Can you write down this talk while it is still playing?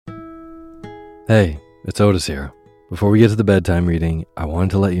Hey, it's Otis here. Before we get to the bedtime reading, I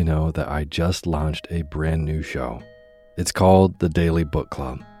wanted to let you know that I just launched a brand new show. It's called The Daily Book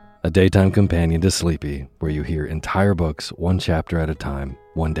Club, a daytime companion to Sleepy, where you hear entire books one chapter at a time,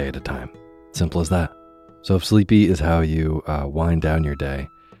 one day at a time. Simple as that. So if Sleepy is how you wind down your day,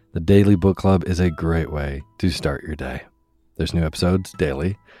 The Daily Book Club is a great way to start your day. There's new episodes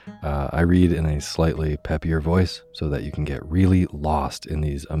daily. I read in a slightly peppier voice so that you can get really lost in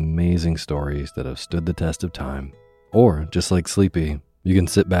these amazing stories that have stood the test of time. Or, just like Sleepy, you can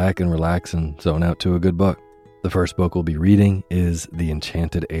sit back and relax and zone out to a good book. The first book we'll be reading is The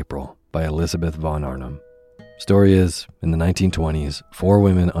Enchanted April by Elizabeth von Arnim. Story is, in the 1920s, 4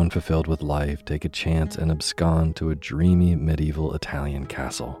 women unfulfilled with life take a chance and abscond to a dreamy medieval Italian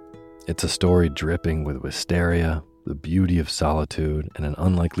castle. It's a story dripping with wisteria, the beauty of solitude, and an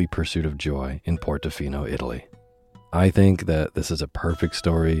unlikely pursuit of joy in Portofino, Italy. I think that this is a perfect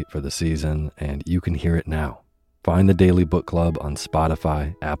story for the season, and you can hear it now. Find the Daily Book Club on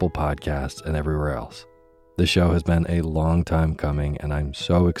Spotify, Apple Podcasts, and everywhere else. This show has been a long time coming, and I'm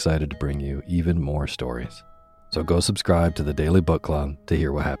so excited to bring you even more stories. So go subscribe to the Daily Book Club to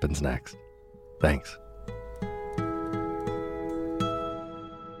hear what happens next. Thanks.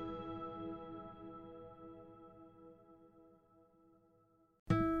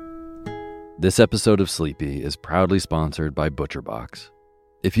 This episode of Sleepy is proudly sponsored by ButcherBox.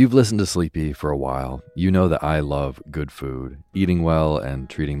 If you've listened to Sleepy for a while, you know that I love good food, eating well, and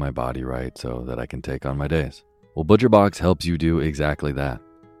treating my body right so that I can take on my days. Well, ButcherBox helps you do exactly that.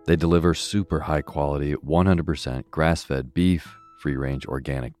 They deliver super high quality, 100% grass-fed beef, free-range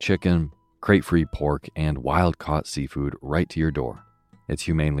organic chicken, crate-free pork, and wild-caught seafood right to your door. It's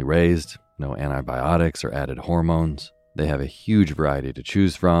humanely raised, no antibiotics or added hormones. They have a huge variety to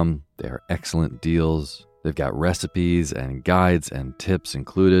choose from. They are excellent deals. They've got recipes and guides and tips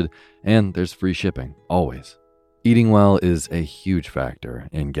included, and there's free shipping, always. Eating well is a huge factor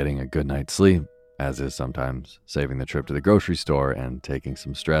in getting a good night's sleep, as is sometimes saving the trip to the grocery store and taking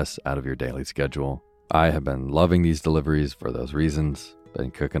some stress out of your daily schedule. I have been loving these deliveries for those reasons.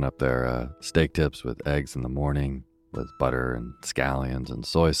 Been cooking up their steak tips with eggs in the morning, with butter and scallions and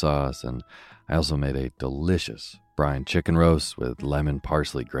soy sauce, and I also made a delicious brine chicken roast with lemon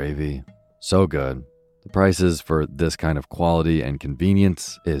parsley gravy. So good. The prices for this kind of quality and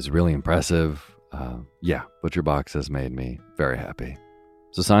convenience is really impressive. ButcherBox has made me very happy.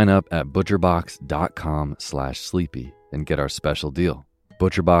 So sign up at butcherbox.com/sleepy and get our special deal.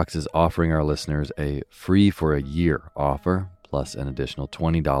 ButcherBox is offering our listeners a free for a year offer, plus an additional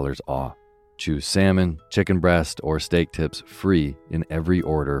 $20 off. Choose salmon, chicken breast, or steak tips free in every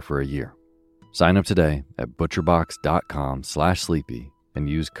order for a year. Sign up today at butcherbox.com/sleepy and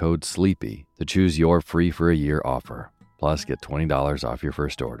use code SLEEPY to choose your free for a year offer. Plus, get $20 off your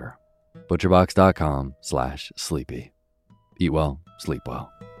first order. butcherbox.com/sleepy. Eat well, sleep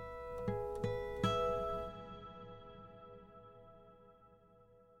well.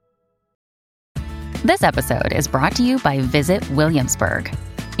 This episode is brought to you by Visit Williamsburg.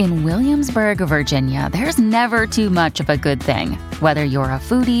 In Williamsburg, Virginia, there's never too much of a good thing. Whether you're a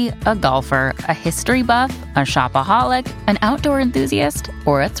foodie, a golfer, a history buff, a shopaholic, an outdoor enthusiast,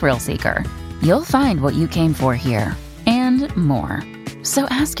 or a thrill seeker, you'll find what you came for here and more. So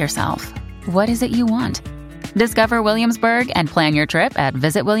ask yourself, what is it you want? Discover Williamsburg and plan your trip at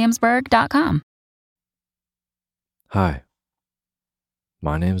visitwilliamsburg.com. Hi,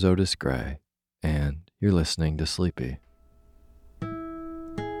 my name's Otis Gray, and you're listening to Sleepy.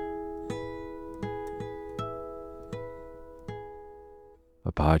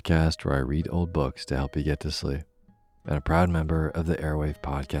 A podcast where I read old books to help you get to sleep, and a proud member of the Airwave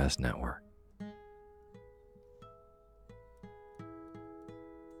Podcast Network.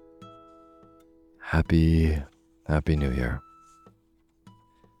 Happy New Year.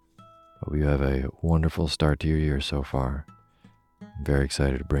 Hope you have a wonderful start to your year so far. I'm very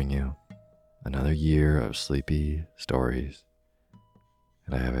excited to bring you another year of sleepy stories.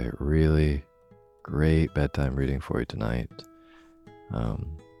 And I have a really great bedtime reading for you tonight.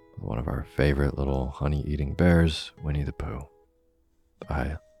 One of our favorite little honey-eating bears, Winnie the Pooh.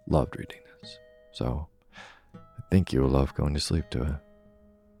 I loved reading this, so I think you will love going to sleep to it.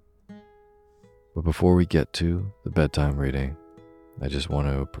 But before we get to the bedtime reading, I just want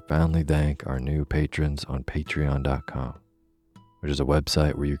to profoundly thank our new patrons on patreon.com, which is a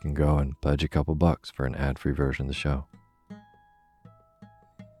website where you can go and pledge a couple bucks for an ad-free version of the show.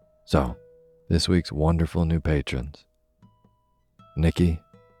 So, this week's wonderful new patrons: Nikki,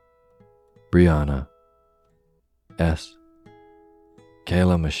 Brianna, S,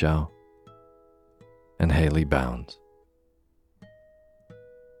 Kayla Michelle, and Haley Bounds.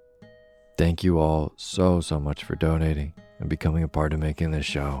 Thank you all so much for donating and becoming a part of making this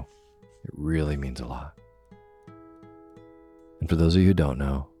show. It really means a lot. And for those of you who don't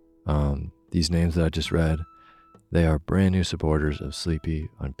know, these names that I just read, they are brand new supporters of Sleepy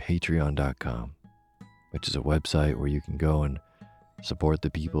on patreon.com, which is a website where you can go and support the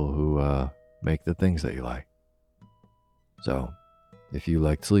people who make the things that you like. So, if you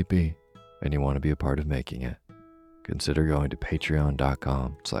like Sleepy and you want to be a part of making it, consider going to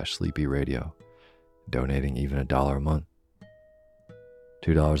patreon.com/sleepyradio, donating even $1 a month.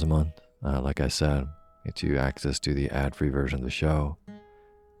 $2 a month, like I said, gets you access to the ad-free version of the show.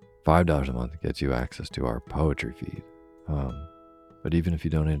 $5 a month gets you access to our poetry feed. But even if you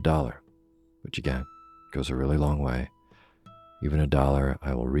donate $1, which again, goes a really long way, even $1,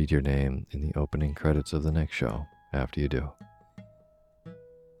 I will read your name in the opening credits of the next show after you do.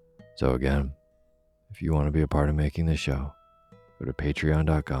 So again, if you want to be a part of making this show, go to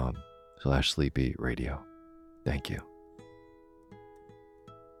patreon.com/sleepyradio. Thank you.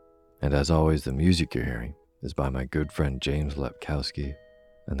 And as always, the music you're hearing is by my good friend James Lepkowski,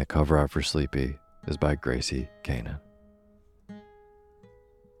 and the cover art for Sleepy is by Gracie Kanan.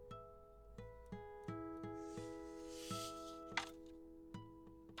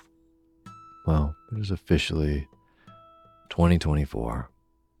 Well, it is officially 2024.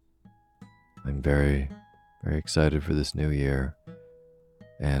 I'm very excited for this new year,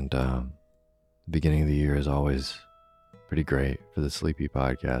 and the beginning of the year is always pretty great for the Sleepy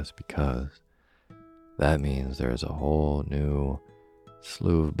podcast because that means there's a whole new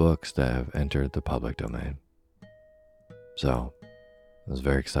slew of books that have entered the public domain. So I was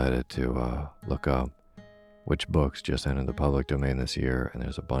very excited to look up which books just entered the public domain this year, and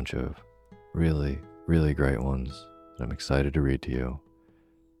there's a bunch of really great ones that I'm excited to read to you.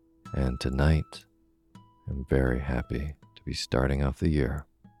 And tonight, I'm very happy to be starting off the year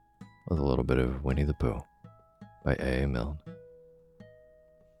with a little bit of Winnie the Pooh by A.A. Milne.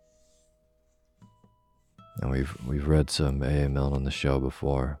 And we've read some A.A. Milne on the show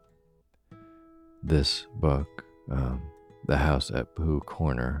before. This book, The House at Pooh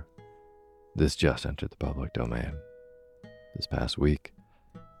Corner, this just entered the public domain this past week.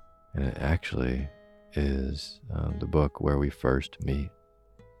 And it actually is the book where we first meet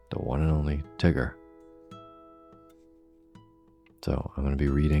the one and only Tigger. So I'm going to be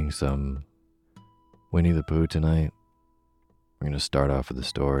reading some Winnie the Pooh tonight. We're going to start off with a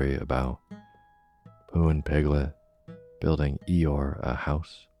story about Pooh and Piglet building Eeyore a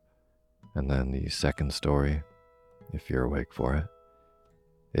house. And then the second story, if you're awake for it,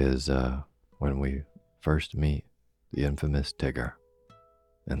 is when we first meet the infamous Tigger,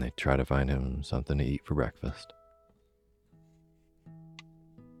 and they try to find him something to eat for breakfast.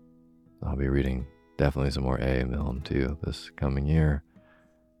 I'll be reading definitely some more A.A. Milne to you this coming year.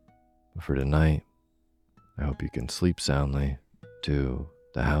 But for tonight, I hope you can sleep soundly to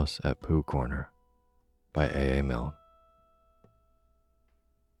The House at Pooh Corner by A.A. Milne.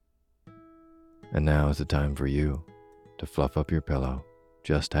 And now is the time for you to fluff up your pillow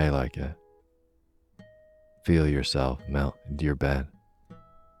just how you like it. Feel yourself melt into your bed.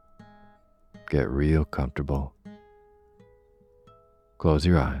 Get real comfortable. Close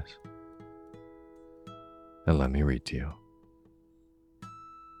your eyes and let me read to you.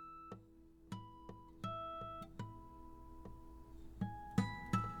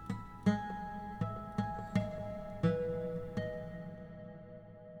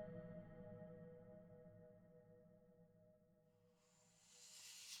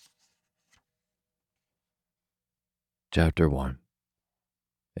 Chapter 1,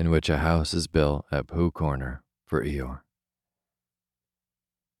 in which a house is built at Pooh Corner for Eeyore.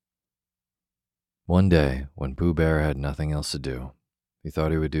 One day, when Pooh Bear had nothing else to do, he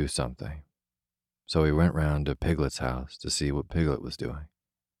thought he would do something. So he went round to Piglet's house to see what Piglet was doing.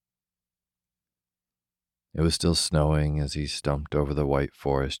 It was still snowing as he stumped over the white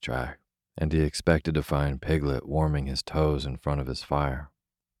forest track, and he expected to find Piglet warming his toes in front of his fire.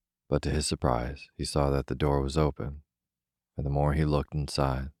 But to his surprise, he saw that the door was open, and the more he looked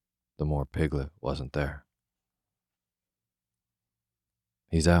inside, the more Piglet wasn't there.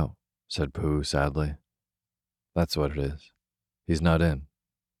 "He's out," said Pooh sadly. "That's what it is. He's not in.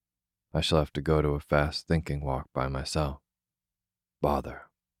 I shall have to go to a fast thinking walk by myself. Bother."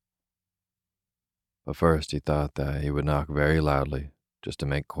 But first he thought that he would knock very loudly just to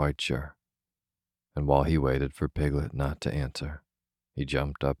make quite sure. And while he waited for Piglet not to answer, he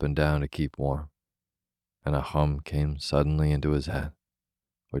jumped up and down to keep warm, and a hum came suddenly into his head,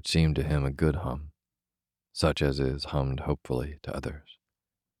 which seemed to him a good hum, such as is hummed hopefully to others.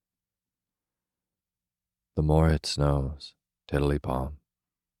 "The more it snows, tiddly-palm,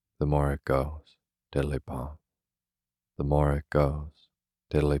 the more it goes, tiddly-pom. The more it goes,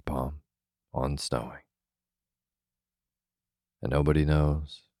 tiddly-pom, on snowing. And nobody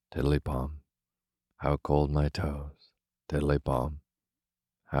knows, tiddly-pom, how cold my toes, tiddly-pom,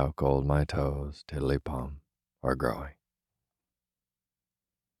 how cold my toes, tiddly-pom, are growing.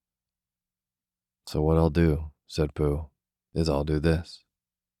 So what I'll do, said Pooh, is I'll do this.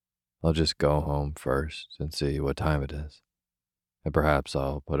 I'll just go home first and see what time it is. And perhaps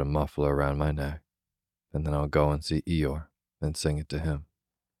I'll put a muffler around my neck, and then I'll go and see Eeyore and sing it to him.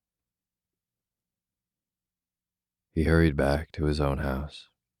 He hurried back to his own house,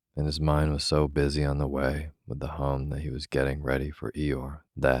 and his mind was so busy on the way with the hum that he was getting ready for Eeyore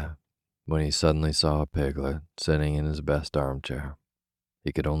that, when he suddenly saw a piglet sitting in his best armchair,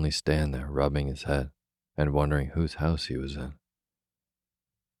 he could only stand there rubbing his head and wondering whose house he was in.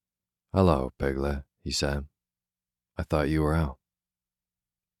 "Hello, Piglet," he said. "I thought you were out."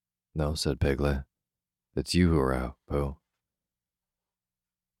 "No," said Piglet. "It's you who are out, Pooh."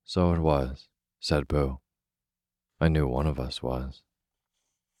 "So it was," said Pooh. "I knew one of us was."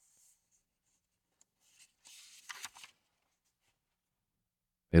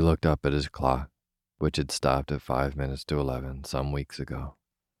 He looked up at his clock, which had stopped at 5 minutes to 11 some weeks ago.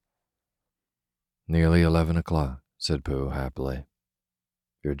 "Nearly 11 o'clock," said Pooh happily.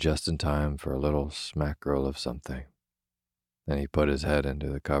 "You're just in time for a little smackerel of something." Then he put his head into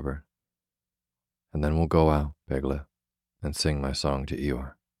the cupboard. "And then we'll go out, Piglet, and sing my song to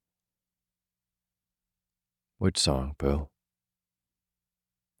Eeyore." "Which song, Pooh?"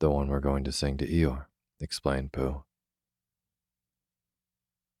 "The one we're going to sing to Eeyore," explained Pooh.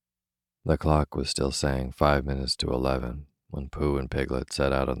 The clock was still saying 5 minutes to 11 when Pooh and Piglet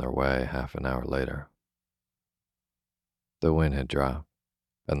set out on their way half an hour later. The wind had dropped,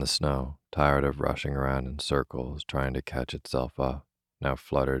 and the snow, tired of rushing around in circles trying to catch itself up, now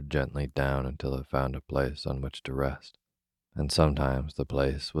fluttered gently down until it found a place on which to rest. And sometimes the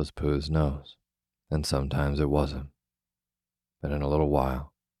place was Pooh's nose, and sometimes it wasn't. And in a little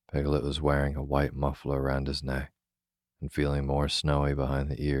while, Piglet was wearing a white muffler around his neck and feeling more snowy behind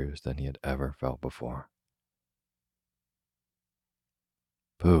the ears than he had ever felt before.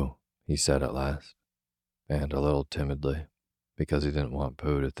 "Pooh," he said at last, and a little timidly, because he didn't want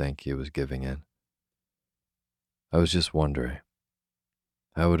Pooh to think he was giving in. "I was just wondering,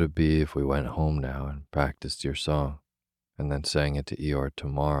 how would it be if we went home now and practiced your song, and then sang it to Eeyore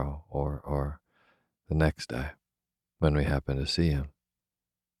tomorrow or the next day, when we happen to see him?"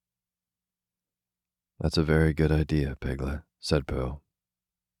 "That's a very good idea, Piglet," said Pooh.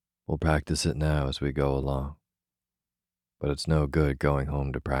 "We'll practice it now as we go along. But it's no good going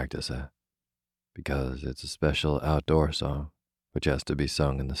home to practice it, because it's a special outdoor song which has to be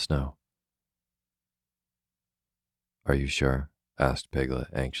sung in the snow." "Are you sure?" asked Piglet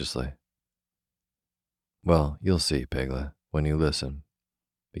anxiously. "Well, you'll see, Piglet, when you listen,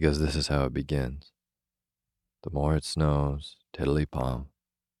 because this is how it begins. The more it snows, tiddly-pom."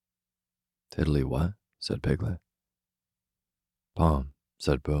 "Tiddly what?" said Piglet. "Pom,"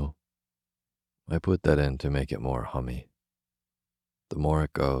 said Pooh. "I put that in to make it more hummy. The more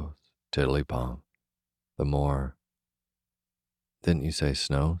it goes, tiddly-pom, the more—" "Didn't you say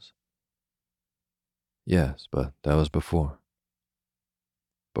snows?" "Yes, but that was before."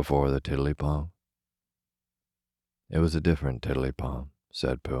 "Before the tiddly-pom?" "It was a different tiddly-pom,"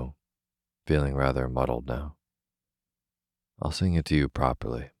 said Pooh, feeling rather muddled now. "I'll sing it to you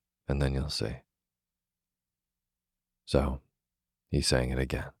properly, and then you'll see." So he sang it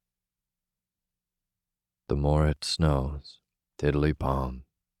again. "The more it snows, tiddly-pom,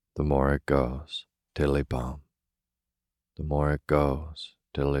 the more it goes, tiddly-pom. The more it goes,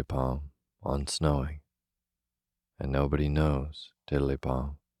 tiddly-pom, on snowing. And nobody knows,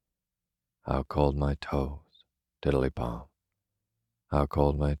 tiddly-pom, how cold my toes, tiddly-pom, how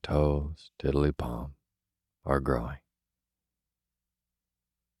cold my toes, tiddly-pom, are growing."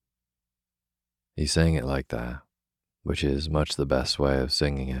 He sang it like that, which is much the best way of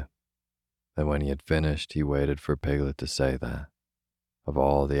singing it. And when he had finished, he waited for Piglet to say that, of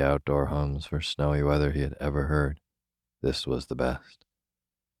all the outdoor hums for snowy weather he had ever heard, this was the best.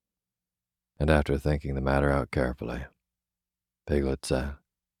 And after thinking the matter out carefully, Piglet said,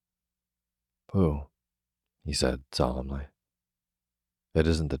 "Pooh," he said solemnly, "it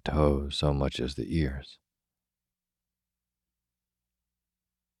isn't the toes so much as the ears."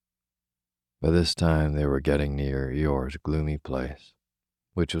 By this time they were getting near Eeyore's gloomy place,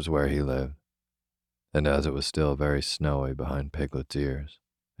 which was where he lived, and as it was still very snowy behind Piglet's ears,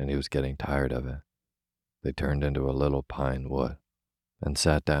 and he was getting tired of it, they turned into a little pine wood and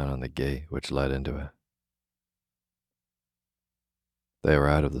sat down on the gate which led into it. They were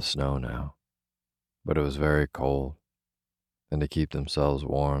out of the snow now, but it was very cold, and to keep themselves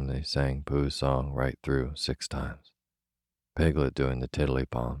warm, they sang Pooh's song right through 6 times, Piglet doing the tiddly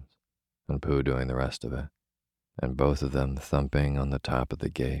palms, and Pooh doing the rest of it, and both of them thumping on the top of the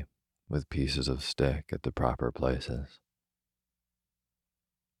gate with pieces of stick at the proper places.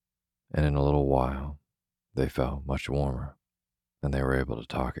 And in a little while, they felt much warmer, and they were able to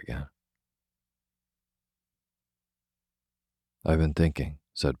talk again. "I've been thinking,"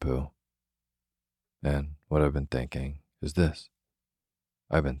 said Pooh, "and what I've been thinking is this.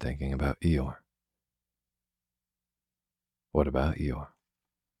 I've been thinking about Eeyore." "What about Eeyore?"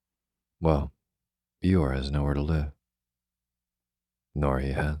 "Well, Eeyore has nowhere to live." "Nor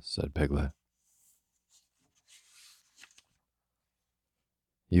he has," said Piglet.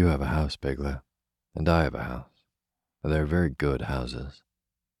 "You have a house, Piglet, and I have a house, and they're very good houses.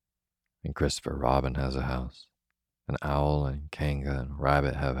 And Christopher Robin has a house, and Owl and Kanga and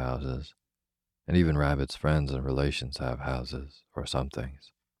Rabbit have houses, and even Rabbit's friends and relations have houses, or some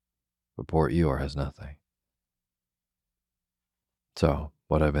things. But poor Eeyore has nothing. So,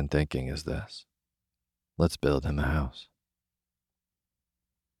 what I've been thinking is this. Let's build him a house."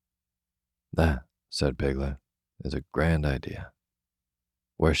 "That," said Piglet, "is a grand idea.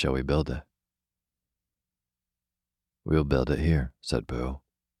 Where shall we build it?" "We'll build it here," said Pooh.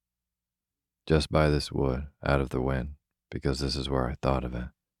 "Just by this wood, out of the wind, because this is where I thought of it.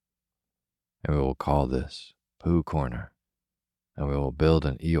 And we will call this Pooh Corner, and we will build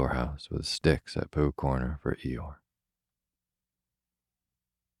an Eeyore house with sticks at Pooh Corner for Eeyore."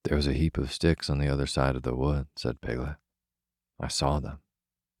 "There was a heap of sticks on the other side of the wood," said Piglet. "I saw them,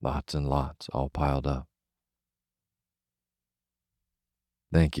 lots and lots, all piled up."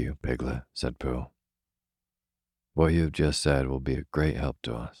 "Thank you, Piglet," said Pooh. "What you have just said will be a great help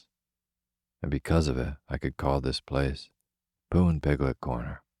to us, and because of it, I could call this place Pooh and Piglet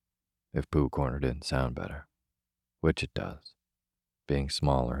Corner, if Pooh Corner didn't sound better, which it does, being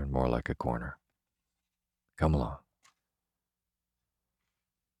smaller and more like a corner. Come along."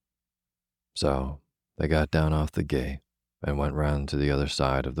 So they got down off the gate and went round to the other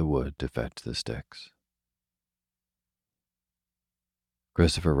side of the wood to fetch the sticks.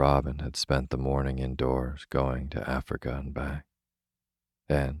 Christopher Robin had spent the morning indoors going to Africa and back,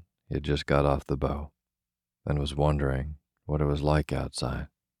 and he had just got off the boat and was wondering what it was like outside,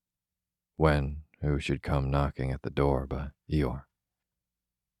 when who should come knocking at the door but Eeyore.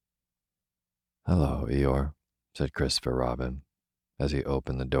 "Hello, Eeyore," said Christopher Robin as he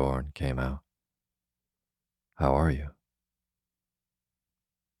opened the door and came out. "How are you?"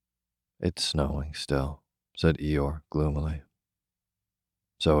 "It's snowing still," said Eeyore gloomily.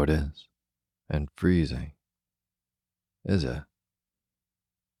 "So it is, and freezing." "Is it?"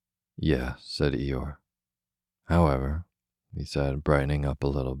 "Yes," said Eeyore. "However," he said, brightening up a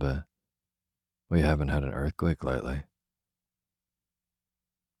little bit, "we haven't had an earthquake lately."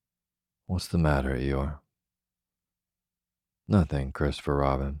 "What's the matter, Eeyore?" "Nothing, Christopher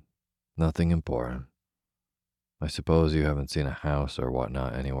Robin. Nothing important. I suppose you haven't seen a house or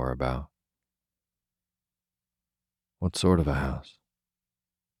whatnot anywhere about." "What sort of a house?"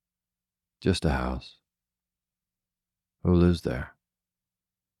 "Just a house." "Who lives there?"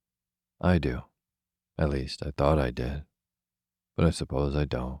 "I do. At least, I thought I did. But I suppose I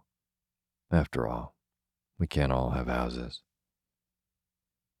don't. After all, we can't all have houses."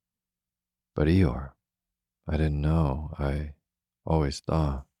 "But Eeyore, I didn't know. I always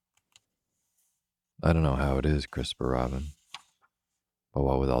thought." "I don't know how it is, Christopher Robin, but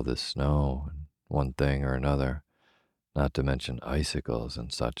what with all this snow and one thing or another, not to mention icicles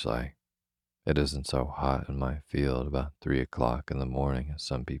and such like, it isn't so hot in my field about 3 o'clock in the morning as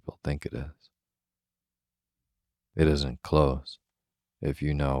some people think it is. It isn't close, if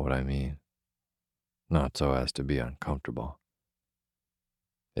you know what I mean. Not so as to be uncomfortable.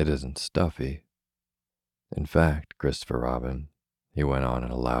 It isn't stuffy. In fact, Christopher Robin," he went on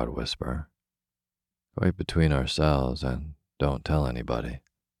in a loud whisper, "quite between ourselves, and don't tell anybody,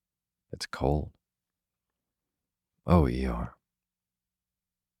 it's cold." "Oh, Eeyore."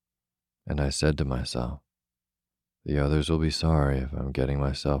 And I said to myself, the others will be sorry if I'm getting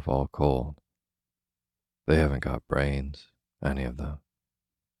myself all cold. They haven't got brains, any of them,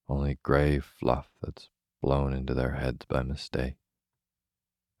 only gray fluff that's blown into their heads by mistake.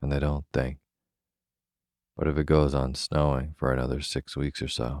 And they don't think. But if it goes on snowing for another 6 weeks or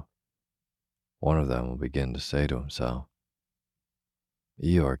so, one of them will begin to say to himself,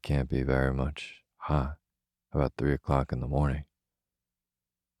 Eeyore can't be very much hot about 3 o'clock in the morning.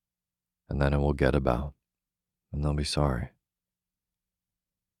 And then it will get about, and they'll be sorry.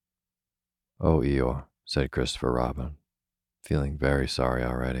 "Oh, Eeyore," said Christopher Robin, feeling very sorry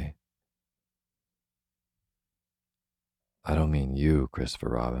already. I don't mean you, Christopher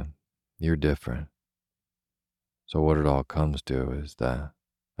Robin. You're different. So what it all comes to is that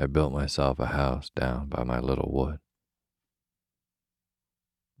I built myself a house down by my little wood.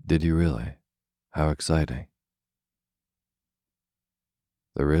 Did you really? How exciting.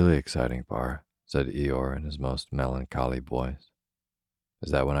 The really exciting part, said Eeyore in his most melancholy voice,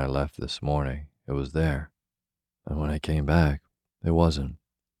 is that when I left this morning, it was there. And when I came back, it wasn't.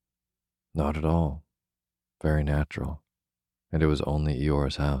 Not at all. Very natural. And it was only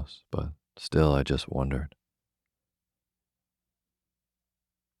Eeyore's house, but still I just wondered.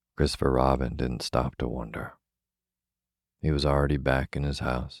 Christopher Robin didn't stop to wonder. He was already back in his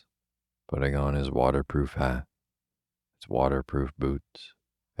house, putting on his waterproof hat, his waterproof boots,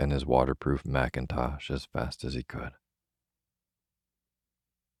 and his waterproof Macintosh as fast as he could.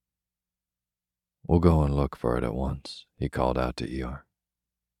 We'll go and look for it at once, he called out to Eeyore.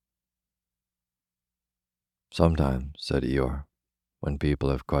 Sometimes, said Eeyore, when people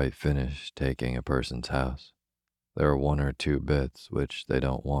have quite finished taking a person's house, there are one or two bits which they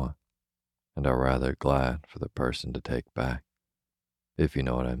don't want, and are rather glad for the person to take back, if you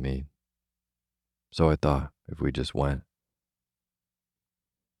know what I mean. So I thought, if we just went.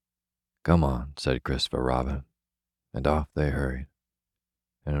 Come on, said Christopher Robin, and off they hurried.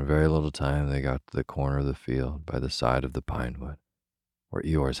 And in very little time they got to the corner of the field by the side of the pine wood, where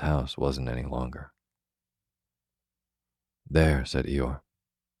Eeyore's house wasn't any longer. There, said Eeyore,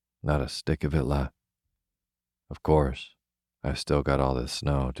 not a stick of it left. Of course, I've still got all this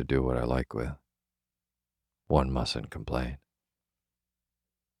snow to do what I like with. One mustn't complain.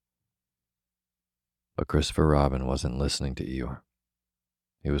 But Christopher Robin wasn't listening to Eeyore.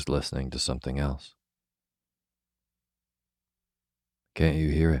 He was listening to something else. Can't you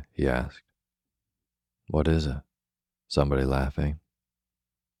hear it? He asked. What is it? Somebody laughing?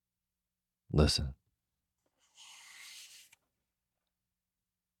 Listen.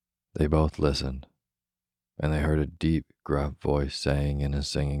 They both listened, and they heard a deep, gruff voice saying in his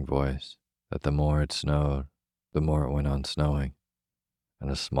singing voice that the more it snowed, the more it went on snowing, and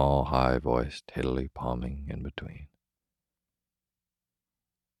a small, high voice tiddly-palming in between.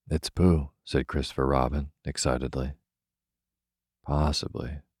 It's Pooh, said Christopher Robin excitedly.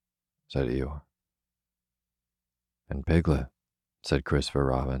 Possibly, said Eeyore. And Piglet, said Christopher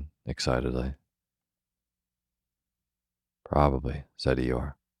Robin excitedly. Probably, said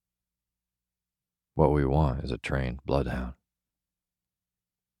Eeyore. What we want is a trained bloodhound.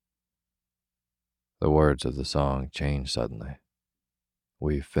 The words of the song changed suddenly.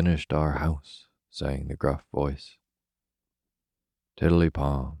 We've finished our house, sang the gruff voice.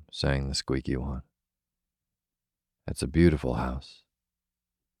 Tiddly-palm, sang the squeaky one. It's a beautiful house.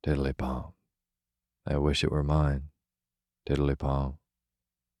 Tiddly-palm. I wish it were mine. Tiddly-palm.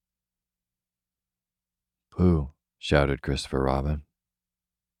 Pooh, shouted Christopher Robin.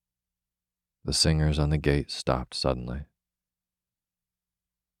 The singers on the gate stopped suddenly.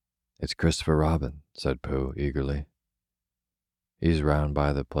 It's Christopher Robin, said Pooh eagerly. He's round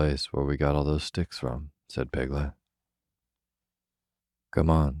by the place where we got all those sticks from, said Piglet. Come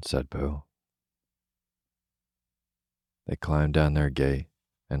on, said Pooh. They climbed down their gate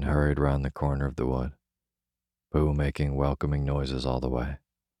and hurried round the corner of the wood, Pooh making welcoming noises all the way.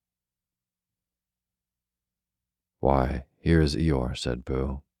 Why, here's Eeyore, said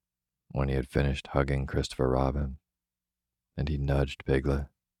Pooh, when he had finished hugging Christopher Robin, and he nudged Piglet,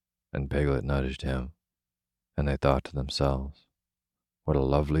 and Piglet nudged him, and they thought to themselves, what a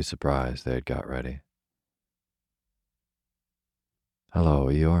lovely surprise they had got ready. Hello,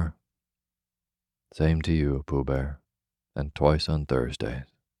 Eeyore. Same to you, Pooh Bear, and twice on Thursdays,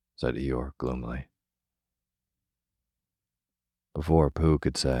 said Eeyore gloomily. Before Pooh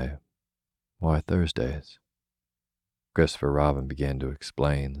could say, why Thursdays? Christopher Robin began to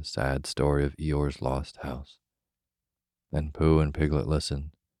explain the sad story of Eeyore's lost house. Then Pooh and Piglet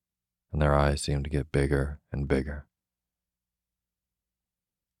listened, and their eyes seemed to get bigger and bigger.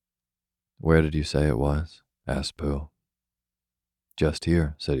 Where did you say it was? Asked Pooh. Just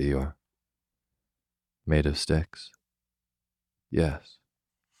here, said Eeyore. Made of sticks? Yes.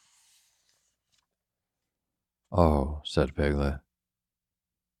 Oh, said Piglet.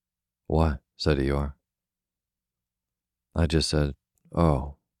 What? Said Eeyore. I just said,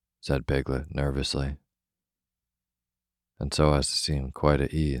 oh, said Piglet nervously. And so as to seem quite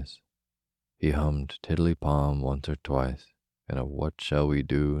at ease, he hummed Tiddly-Palm once or twice in a what shall we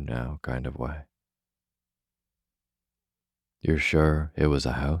do now kind of way. You're sure it was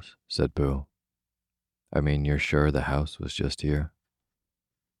a house? Said Pooh. I mean, you're sure the house was just here?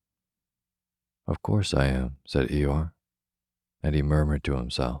 Of course I am, said Eeyore. and he murmured to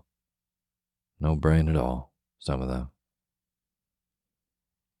himself, "No brain at all, some of them."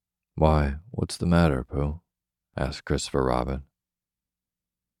 "Why, what's the matter, Pooh?" asked Christopher Robin.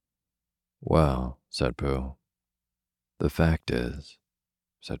 "Well," said Pooh, "the fact is,"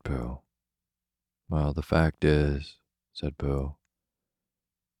 said Pooh. "Well, the fact is," said Pooh.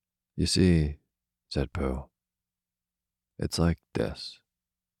 "You see," said Pooh. "It's like this,"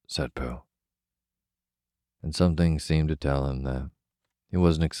 said Pooh. And something seemed to tell him that he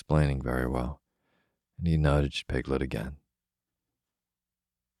wasn't explaining very well, and he nudged Piglet again.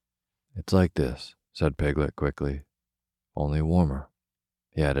 "It's like this," said Piglet quickly, "only warmer,"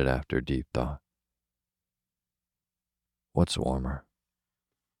 he added after deep thought. "What's warmer?"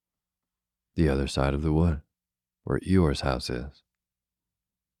 "The other side of the wood, where Eeyore's house is."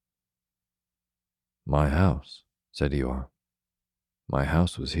 "My house," said Eeyore. "My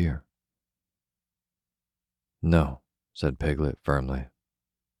house was here." "No," said Piglet firmly,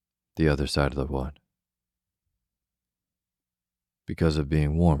 "the other side of the wood." "Because of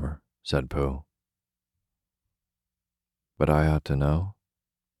being warmer," said Pooh. "But I ought to know."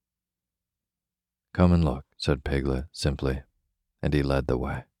 "Come and look," said Piglet simply, and he led the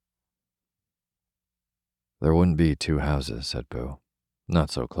way. "There wouldn't be two houses," said Pooh, "not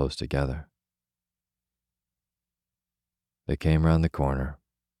so close together." They came round the corner,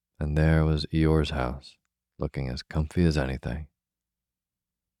 and there was Eeyore's house, looking as comfy as anything.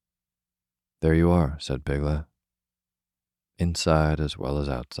 "There you are," said Piglet. "Inside as well as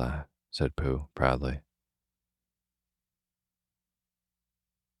outside," said Pooh proudly.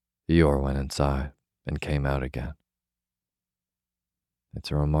 Eeyore went inside and came out again.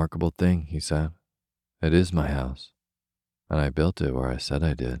 "It's a remarkable thing," he said. "It is my house, and I built it where I said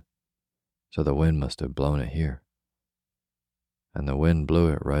I did, so the wind must have blown it here. And the wind blew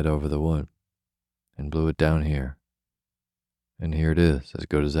it right over the wood, and blew it down here, and here it is as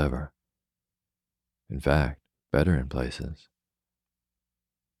good as ever. In fact, better in places."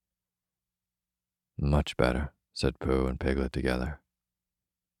 "Much better," said Pooh and Piglet together.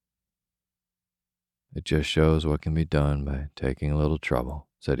 "It just shows what can be done by taking a little trouble,"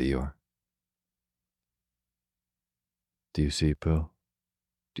 said Eeyore. "Do you see, Pooh?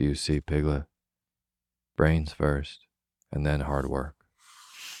 Do you see, Piglet? Brains first, and then hard work.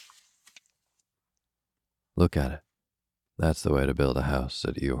 Look at it. That's the way to build a house,"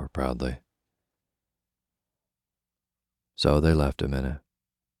 said Eeyore proudly. So they left a minute,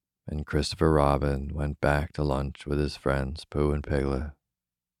 and Christopher Robin went back to lunch with his friends Pooh and Piglet,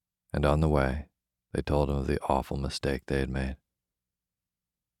 and on the way they told him of the awful mistake they had made.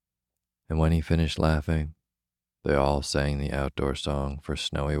 And when he finished laughing, they all sang the outdoor song for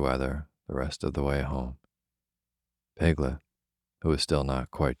snowy weather the rest of the way home. Piglet, who was still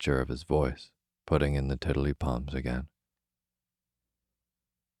not quite sure of his voice, putting in the tiddly-pums again.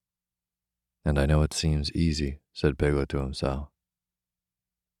 "And I know it seems easy," said Piglet to himself,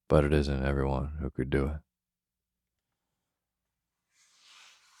 "but it isn't everyone who could do it."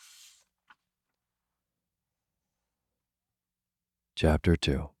 Chapter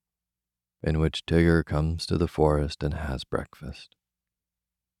 2, in which Tigger comes to the forest and has breakfast.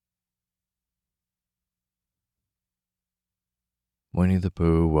 Winnie the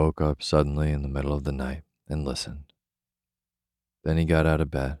Pooh woke up suddenly in the middle of the night and listened. Then he got out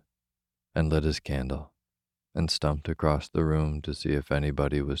of bed and lit his candle and stumped across the room to see if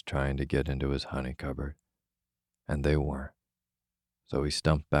anybody was trying to get into his honey cupboard, and they weren't. So he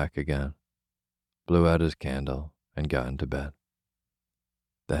stumped back again, blew out his candle, and got into bed.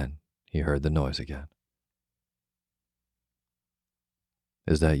 Then he heard the noise again.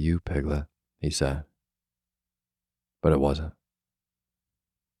 "Is that you, Piglet?" he said. But it wasn't.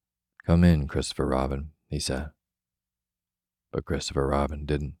 "Come in, Christopher Robin," he said. But Christopher Robin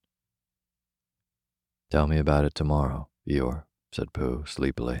didn't. "Tell me about it tomorrow, Eeyore," said Pooh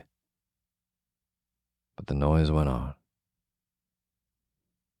sleepily. But the noise went on.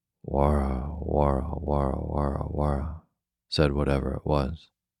 "Wara, wara, wara, wara, wara," said whatever it was,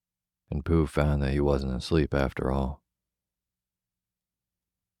 and Pooh found that he wasn't asleep after all.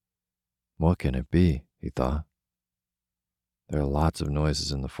 "What can it be?" he thought. "There are lots of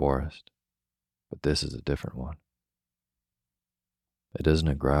noises in the forest, but this is a different one. It isn't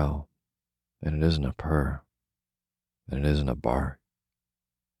a growl, and it isn't a purr, and it isn't a bark,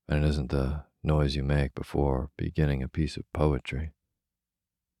 and it isn't the noise you make before beginning a piece of poetry,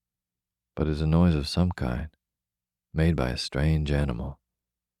 but it's a noise of some kind, made by a strange animal,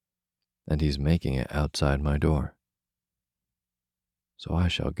 and he's making it outside my door. So I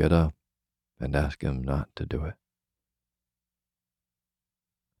shall get up and ask him not to do it."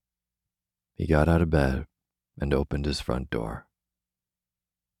 He got out of bed and opened his front door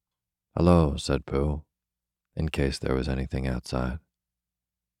Hello, said Pooh, in case there was anything outside.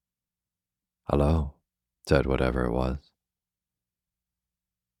 Hello, said whatever it was.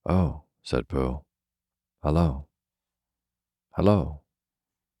 Oh, said Pooh. Hello. Hello.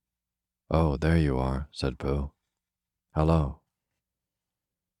 Oh, there you are, said Pooh. Hello.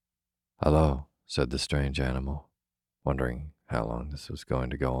 Hello, said the strange animal, wondering how long this was going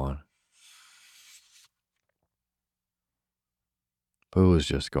to go on. Pooh was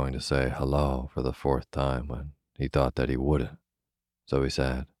just going to say hello for the fourth time when he thought that he wouldn't, so he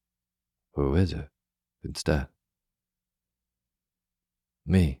said, Who is it? Instead.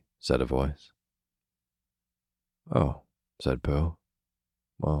 Me, said a voice. Oh, said Pooh.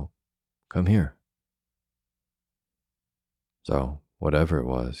 Well, come here. So, whatever it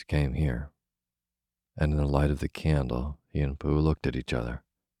was came here, and in the light of the candle, he and Pooh looked at each other.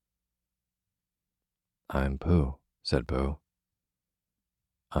 I'm Pooh, said Pooh.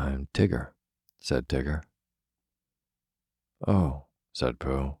 I'm Tigger, said Tigger. Oh, said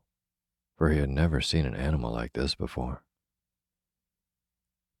Pooh, for he had never seen an animal like this before.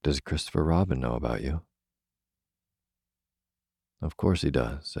 Does Christopher Robin know about you? Of course he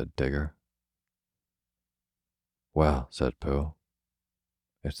does, said Tigger. Well, said Pooh,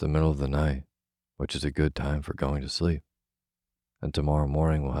 it's the middle of the night, which is a good time for going to sleep, and tomorrow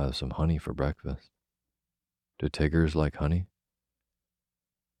morning we'll have some honey for breakfast. Do Tiggers like honey?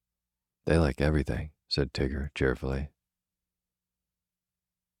 They like everything, said Tigger cheerfully.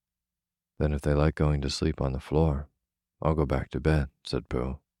 Then if they like going to sleep on the floor, I'll go back to bed, said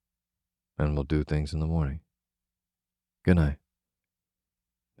Pooh, and we'll do things in the morning. Good night.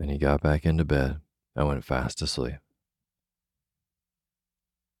 Then he got back into bed and went fast asleep.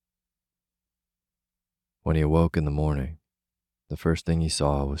 When he awoke in the morning, the first thing he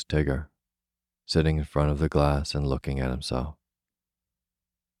saw was Tigger, sitting in front of the glass and looking at himself.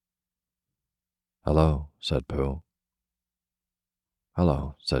 Hello, said Pooh.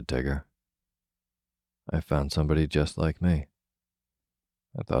 Hello, said Tigger. I found somebody just like me.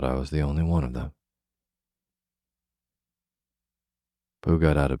 I thought I was the only one of them. Pooh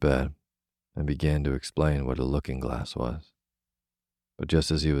got out of bed and began to explain what a looking glass was. But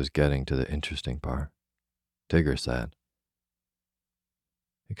just as he was getting to the interesting part, Tigger said,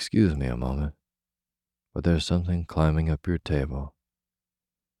 Excuse me a moment, but there's something climbing up your table.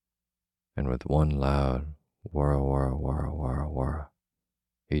 And with one loud whirr, whirr, whirr, whirr, whirr,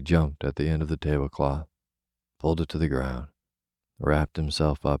 he jumped at the end of the tablecloth, pulled it to the ground, wrapped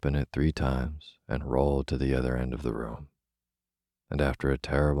himself up in it 3 times, and rolled to the other end of the room. And after a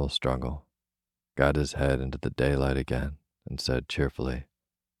terrible struggle, got his head into the daylight again and said cheerfully,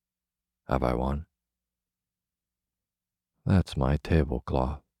 Have I won? That's my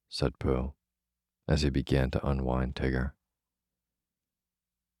tablecloth, said Pooh, as he began to unwind Tigger.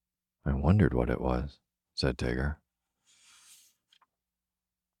 I wondered what it was, said Tigger.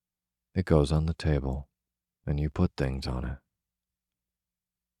 It goes on the table, and you put things on it.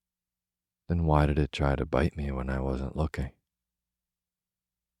 Then why did it try to bite me when I wasn't looking?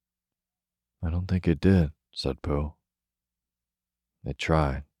 I don't think it did, said Pooh. It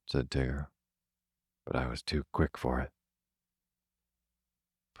tried, said Tigger, but I was too quick for it.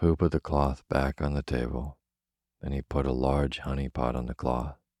 Pooh put the cloth back on the table, and he put a large honey pot on the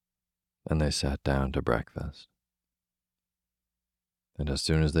cloth, and they sat down to breakfast. And as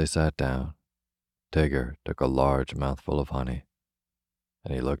soon as they sat down, Tigger took a large mouthful of honey,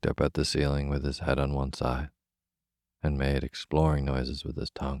 and he looked up at the ceiling with his head on one side, and made exploring noises with his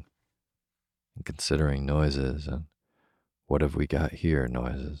tongue, and considering noises, and what have we got here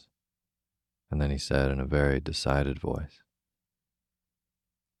noises. And then he said in a very decided voice,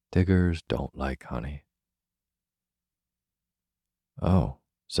 Tiggers don't like honey. Oh,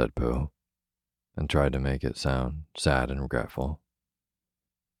 said Pooh, and tried to make it sound sad and regretful.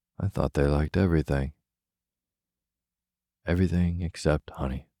 I thought they liked everything. Everything except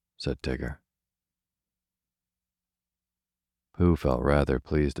honey, said Tigger. Pooh felt rather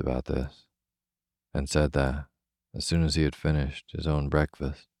pleased about this, and said that, as soon as he had finished his own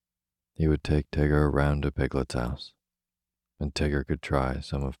breakfast, he would take Tigger around to Piglet's house, and Tigger could try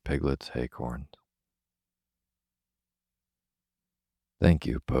some of Piglet's acorns. Thank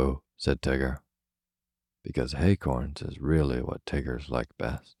you, Pooh, said Tigger, because acorns is really what Tiggers like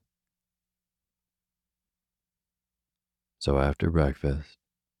best. So after breakfast,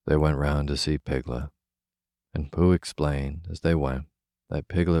 they went round to see Piglet, and Pooh explained as they went that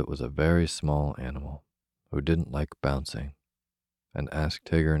Piglet was a very small animal who didn't like bouncing, and asked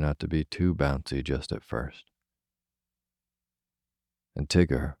Tigger not to be too bouncy just at first. And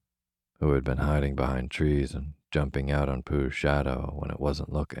Tigger, who had been hiding behind trees and jumping out on Pooh's shadow when it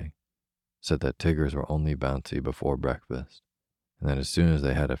wasn't looking, said that Tiggers were only bouncy before breakfast, and that as soon as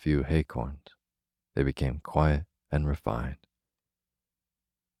they had a few acorns, they became quiet and refined.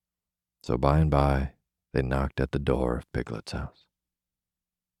 So by and by, they knocked at the door of Piglet's house.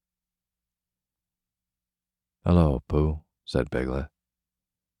 "Hello, Pooh," said Piglet.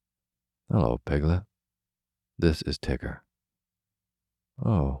 "Hello, Piglet. This is Tigger."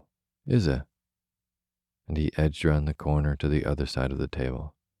 "Oh, is it?" And he edged around the corner to the other side of the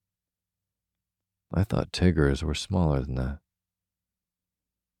table. "I thought Tiggers were smaller than that."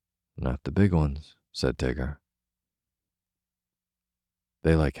 "Not the big ones," said Tigger.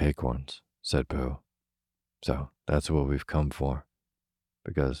 "They like acorns," said Pooh. "So that's what we've come for,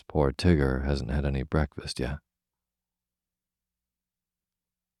 because poor Tigger hasn't had any breakfast yet."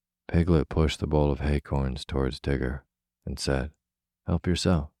 Piglet pushed the bowl of acorns towards Tigger and said, "Help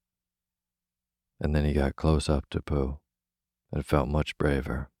yourself." And then he got close up to Pooh and felt much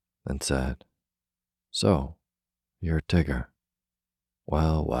braver and said, "So, you're Tigger.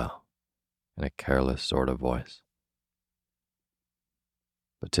 Well, well," in a careless sort of voice.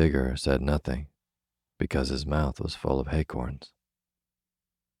 But Tigger said nothing because his mouth was full of acorns.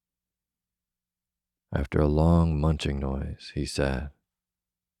 After a long munching noise, he said,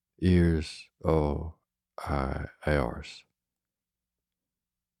 "Ears, oh, yours."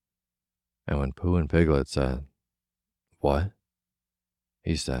 And when Pooh and Piglet said, "What?"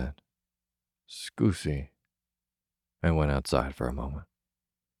 he said, "Scoosy," and went outside for a moment.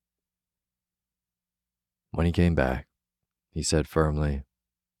 When he came back, he said firmly,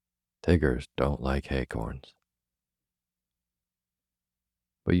 "Tiggers don't like acorns."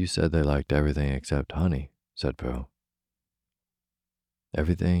 "But you said they liked everything except honey," said Pooh.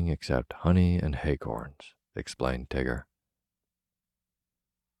 "Everything except honey and acorns," explained Tigger.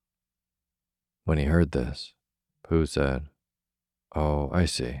 When he heard this, Pooh said, "Oh, I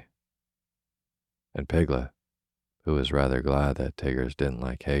see." And Piglet, who was rather glad that Tiggers didn't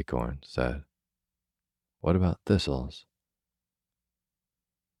like acorns, said, "What about thistles?"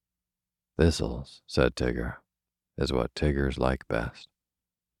 "Thistles," said Tigger, "is what Tiggers like best."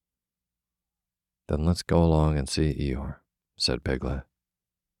 "Then let's go along and see Eeyore," said Piglet.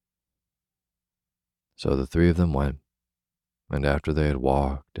 So the three of them went, and after they had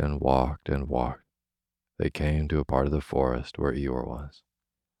walked and walked and walked, they came to a part of the forest where Eeyore was.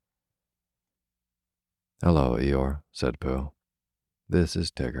 "Hello, Eeyore," said Pooh. "This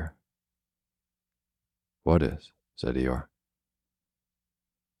is Tigger." "What is?" said Eeyore.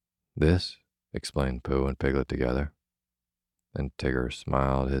 "This," explained Pooh and Piglet together, and Tigger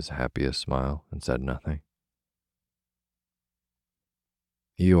smiled his happiest smile and said nothing.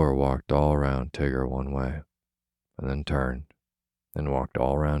 Eeyore walked all around Tigger one way, and then turned and walked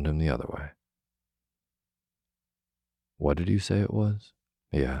all around him the other way. "What did you say it was?"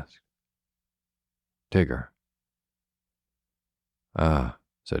 he asked. "Tigger." "Ah,"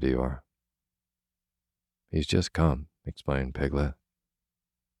 said Eeyore. "He's just come," explained Piglet.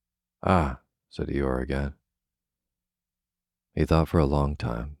 "Ah," said Eeyore again. He thought for a long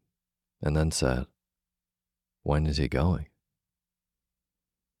time, and then said, "When is he going?"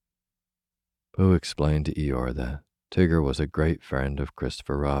 Pooh explained to Eeyore that Tigger was a great friend of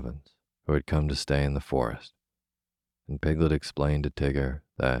Christopher Robin's, who had come to stay in the forest, and Piglet explained to Tigger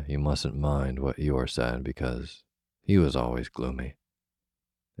that he mustn't mind what Eeyore said because he was always gloomy.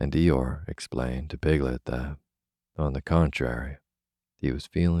 And Eeyore explained to Piglet that, on the contrary, he was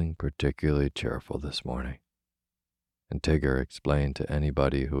feeling particularly cheerful this morning. And Tigger explained to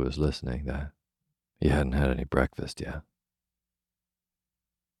anybody who was listening that he hadn't had any breakfast yet.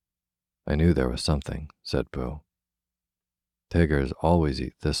 "I knew there was something," said Pooh. "Tiggers always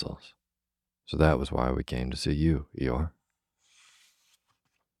eat thistles, so that was why we came to see you, Eeyore."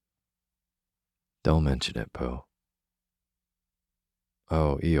 "Don't mention it, Pooh."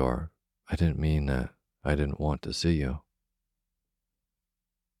 "Oh, Eeyore, I didn't mean that I didn't want to see you."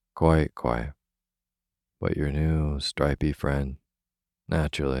 "Quite, quite. But your new stripy friend,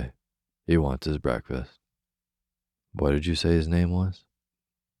 naturally, he wants his breakfast. What did you say his name was?"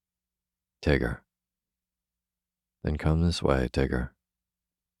 "Tigger." "Then come this way, Tigger."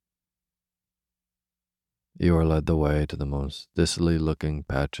 Eeyore led the way to the most thistly-looking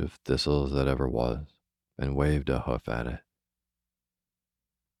patch of thistles that ever was, and waved a hoof at it.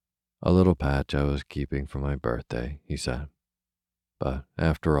 "A little patch I was keeping for my birthday," he said. "But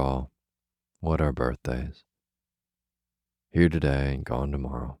after all, what are birthdays? Here today and gone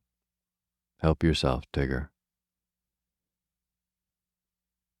tomorrow. Help yourself, Tigger."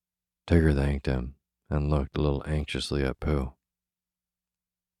 Tigger thanked him and looked a little anxiously at Pooh.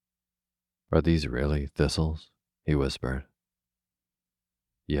 "Are these really thistles?" he whispered.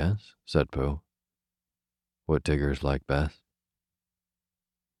 Yes, said Pooh. What Tiggers like best?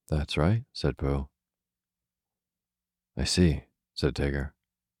 That's right, said Pooh. I see, said Tigger.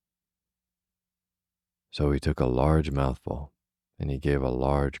 So he took a large mouthful, and he gave a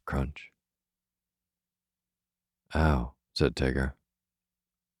large crunch. Ow, said Tigger.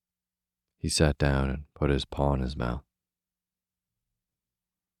 He sat down and put his paw in his mouth.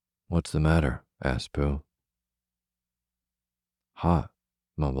 What's the matter? Asked Pooh. Hot,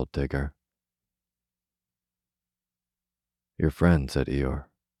 mumbled Tigger. Your friend, said Eeyore,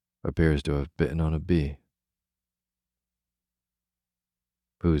 appears to have bitten on a bee.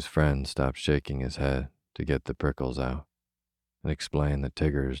 Pooh's friend stopped shaking his head to get the prickles out and explained that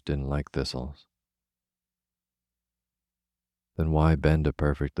Tiggers didn't like thistles. Then why bend a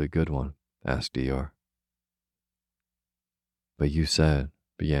perfectly good one? Asked Eeyore. But you said,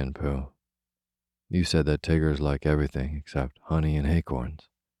 began Pooh. You said that Tiggers like everything except honey and acorns.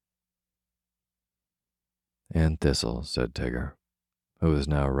 And thistles, said Tigger, who was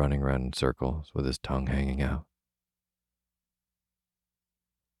now running around in circles with his tongue hanging out.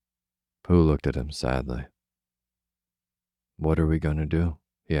 Pooh looked at him sadly. What are we going to do?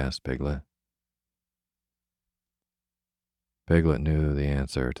 He asked Piglet. Piglet knew the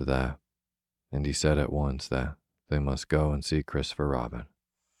answer to that, and he said at once that they must go and see Christopher Robin.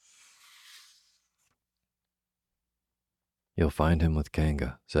 You'll find him with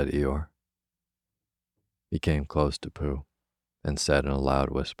Kanga, said Eeyore. He came close to Pooh and said in a loud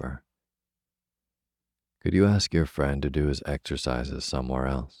whisper, Could you ask your friend to do his exercises somewhere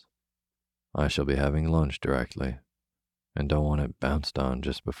else? I shall be having lunch directly, and don't want it bounced on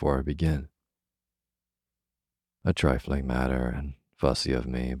just before I begin. A trifling matter and fussy of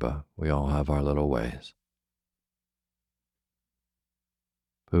me, but we all have our little ways.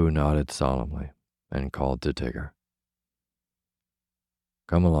 Pooh nodded solemnly and called to Tigger.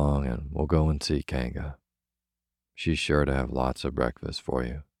 Come along and we'll go and see Kanga. She's sure to have lots of breakfast for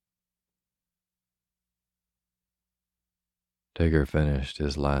you. Tigger finished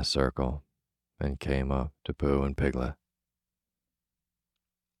his last circle and came up to Pooh and Piglet.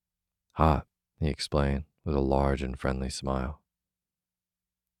 Hot, he explained with a large and friendly smile.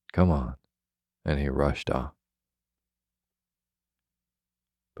 Come on, and he rushed off.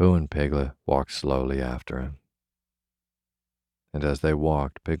 Pooh and Piglet walked slowly after him. And as they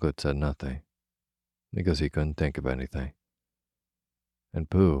walked, Piglet said nothing, because he couldn't think of anything. And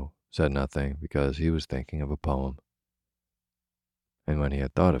Pooh said nothing because he was thinking of a poem. And when he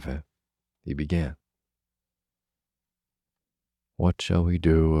had thought of it, he began. What shall we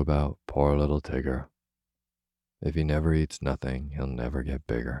do about poor little Tigger? If he never eats nothing, he'll never get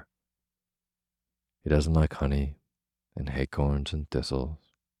bigger. He doesn't like honey and acorns and thistles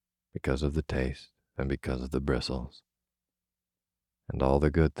because of the taste and because of the bristles. And all the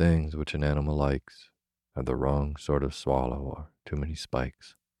good things which an animal likes have the wrong sort of swallow or too many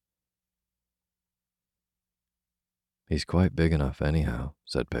spikes. He's quite big enough anyhow,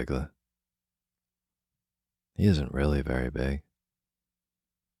 said Piglet. He isn't really very big.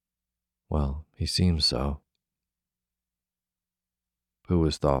 Well, he seems so. Pooh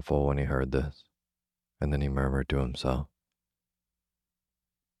was thoughtful when he heard this, and then he murmured to himself.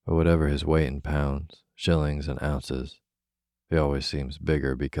 But whatever his weight in pounds, shillings, and ounces, he always seems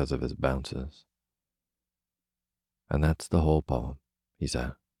bigger because of his bounces. And that's the whole poem, he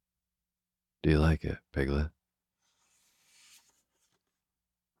said. Do you like it, Piglet?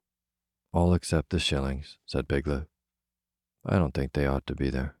 All except the shillings, said Piglet. I don't think they ought to be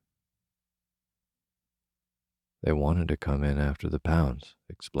there. They wanted to come in after the pounds,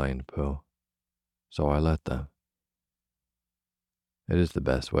 explained Pooh, so I let them. It is the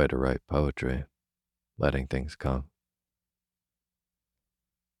best way to write poetry, letting things come.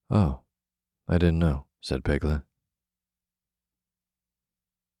 Oh, I didn't know, said Piglet.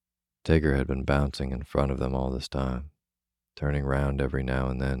 Tigger had been bouncing in front of them all this time, turning round every now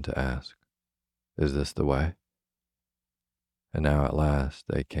and then to ask, Is this the way? And now at last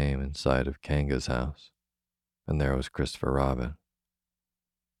they came in sight of Kanga's house, and there was Christopher Robin.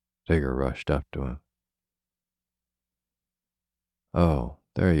 Tigger rushed up to him. Oh,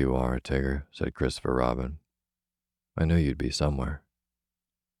 there you are, Tigger, said Christopher Robin. I knew you'd be somewhere.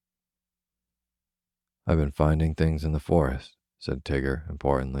 I've been finding things in the forest, said Tigger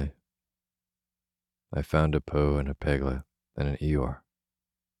importantly. I found a Pooh and a Piglet and an Eeyore,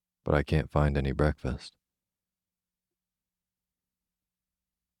 but I can't find any breakfast.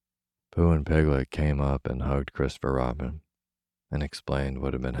 Pooh and Piglet came up and hugged Christopher Robin and explained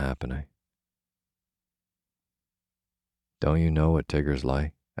what had been happening. Don't you know what Tigger's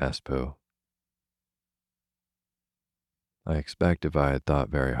like? Asked Pooh. I expect if I had thought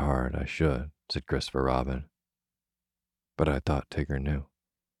very hard, I should, said Christopher Robin. But I thought Tigger knew.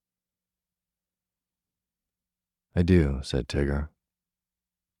 I do, said Tigger.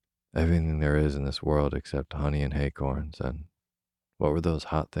 Everything there is in this world except honey and acorns and what were those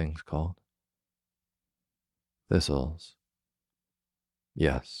hot things called? Thistles.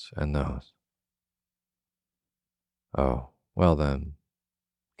 Yes, and those. Oh, well then,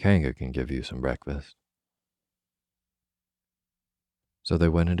 Kanga can give you some breakfast. So they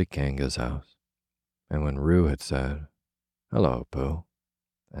went into Kanga's house, and when Roo had said, "Hello, Pooh,"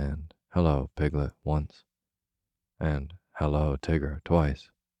 and "Hello, Piglet" once, and "Hello, Tigger" twice,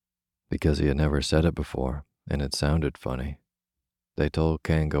 because he had never said it before and it sounded funny, they told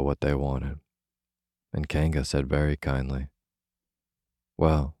Kanga what they wanted, and Kanga said very kindly,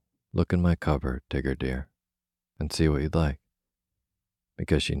 "Well, look in my cupboard, Tigger dear, and see what you'd like,"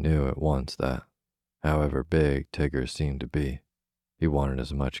 because she knew at once that, however big Tigger seemed to be, he wanted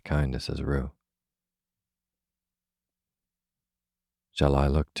as much kindness as Roo. "Shall I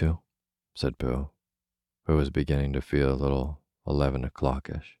look too?" said Pooh, who was beginning to feel a little 11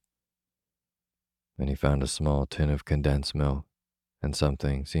 o'clockish. And he found a small tin of condensed milk, and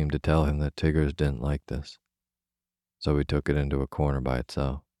something seemed to tell him that Tiggers didn't like this. So he took it into a corner by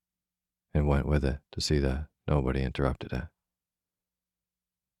itself and went with it to see that nobody interrupted it.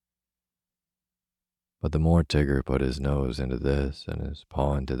 But the more Tigger put his nose into this and his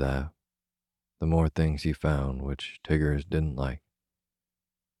paw into that, the more things he found which Tiggers didn't like.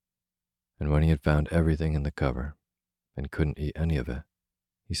 And when he had found everything in the cupboard and couldn't eat any of it,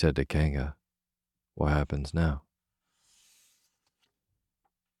 he said to Kanga, "What happens now?"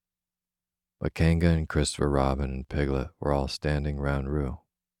 But Kanga and Christopher Robin and Piglet were all standing round Roo,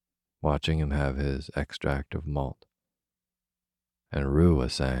 watching him have his extract of malt. And Roo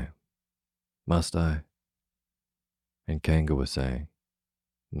was saying, "Must I?" And Kanga was saying,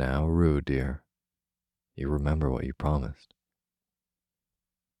 "Now, Roo, dear, you remember what you promised."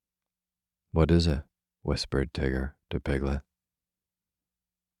 "What is it?" whispered Tigger to Piglet.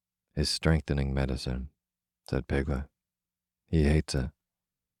 "His strengthening medicine," said Piglet. "He hates it."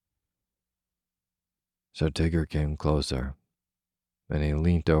 So Tigger came closer, and he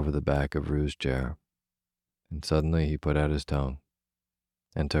leaned over the back of Roo's chair, and suddenly he put out his tongue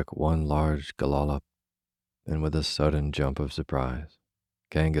and took one large gallop, and with a sudden jump of surprise,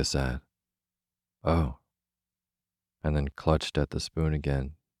 Kanga said, "Oh," and then clutched at the spoon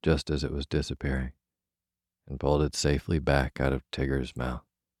again just as it was disappearing, and pulled it safely back out of Tigger's mouth.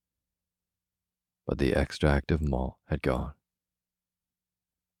 But the extract of malt had gone.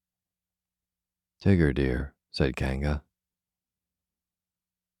 "Tigger, dear," said Kanga.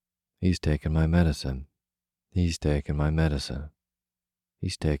 "He's taken my medicine. He's taken my medicine.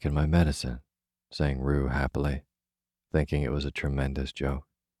 He's taken my medicine," sang Roo happily, thinking it was a tremendous joke.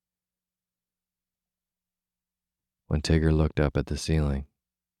 When Tigger looked up at the ceiling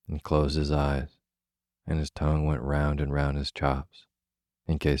and closed his eyes, and his tongue went round and round his chops,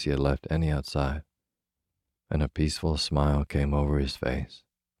 in case he had left any outside, and a peaceful smile came over his face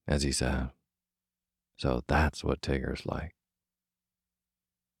as he said, "So that's what Tigger's like."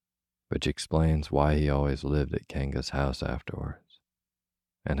 Which explains why he always lived at Kanga's house afterwards,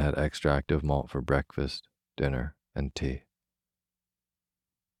 and had extract of malt for breakfast, dinner, and tea.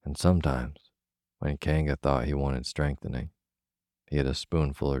 And sometimes, when Kanga thought he wanted strengthening, he had a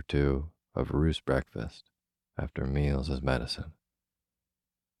spoonful or two of Roo's breakfast after meals as medicine.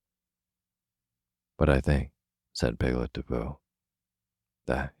 "But I think," said Piglet to Pooh,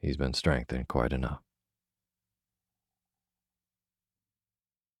 "that he's been strengthened quite enough."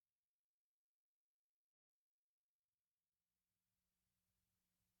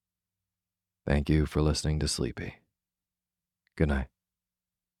 Thank you for listening to Sleepy. Good night.